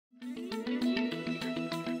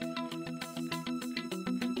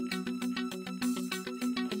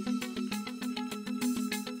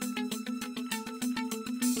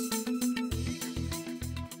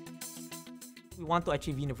want to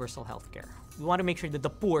achieve universal healthcare. We want to make sure that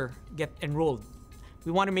the poor get enrolled.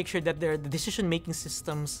 We want to make sure that the decision-making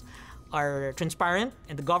systems are transparent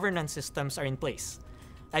and the governance systems are in place.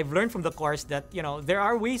 I've learned from the course that, there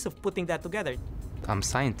are ways of putting that together. I'm a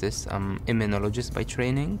scientist, I'm immunologist by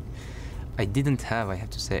training. I didn't have, I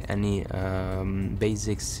have to say, any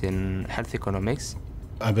basics in health economics.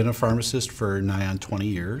 I've been a pharmacist for nigh on 20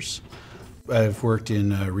 years. I've worked in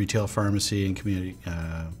retail pharmacy and community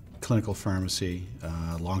clinical pharmacy,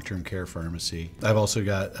 long-term care pharmacy. I've also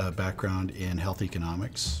got a background in health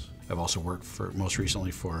economics. I've also worked most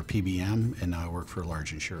recently for PBM, and now I work for a large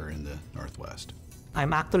insurer in the Northwest.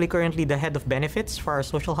 I'm actually currently the head of benefits for our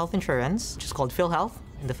social health insurance, which is called PhilHealth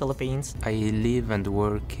in the Philippines. I live and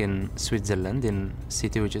work in Switzerland, in a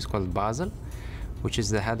city which is called Basel, which is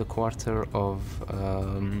the headquarters of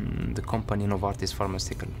the company Novartis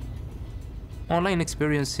Pharmaceutical. Online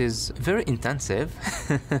experience is very intensive.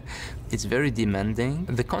 It's very demanding.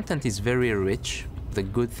 The content is very rich. The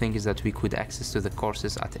good thing is that we could access to the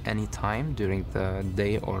courses at any time during the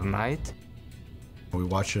day or night. We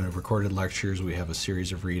watch recorded lectures. We have a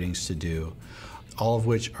series of readings to do, all of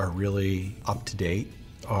which are really up to date,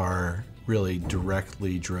 are really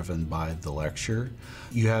directly driven by the lecture.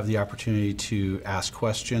 You have the opportunity to ask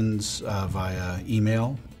questions via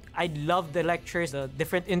email. I loved the lectures. The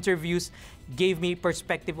different interviews gave me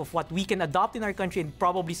perspective of what we can adopt in our country and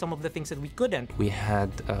probably some of the things that we couldn't. We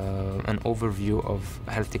had an overview of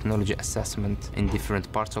health technology assessment in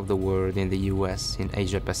different parts of the world, in the US, in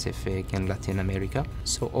Asia Pacific, and Latin America.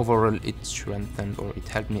 So overall it strengthened, or it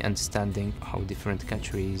helped me understanding how different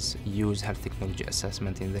countries use health technology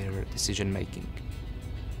assessment in their decision making.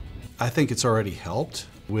 I think it's already helped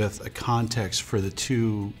with a context for the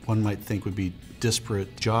two, one might think would be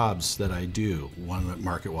disparate jobs that I do, one at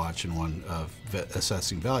Market Watch and one of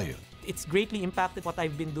assessing value. It's greatly impacted what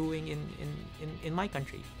I've been doing in my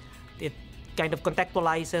country. It kind of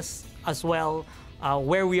contextualizes as well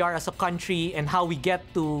where we are as a country and how we get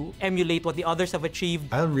to emulate what the others have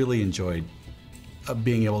achieved. I really enjoyed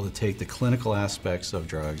being able to take the clinical aspects of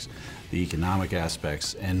drugs, the economic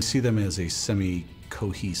aspects, and see them as a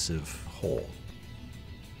semi-cohesive whole.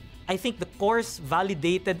 I think the course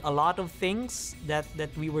validated a lot of things that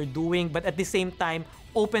we were doing, but at the same time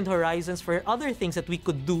opened horizons for other things that we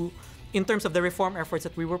could do in terms of the reform efforts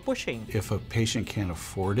that we were pushing. If a patient can't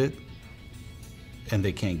afford it and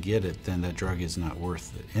they can't get it, then that drug is not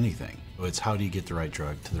worth anything. It's how do you get the right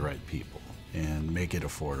drug to the right people and make it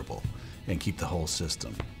affordable and keep the whole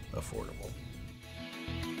system affordable.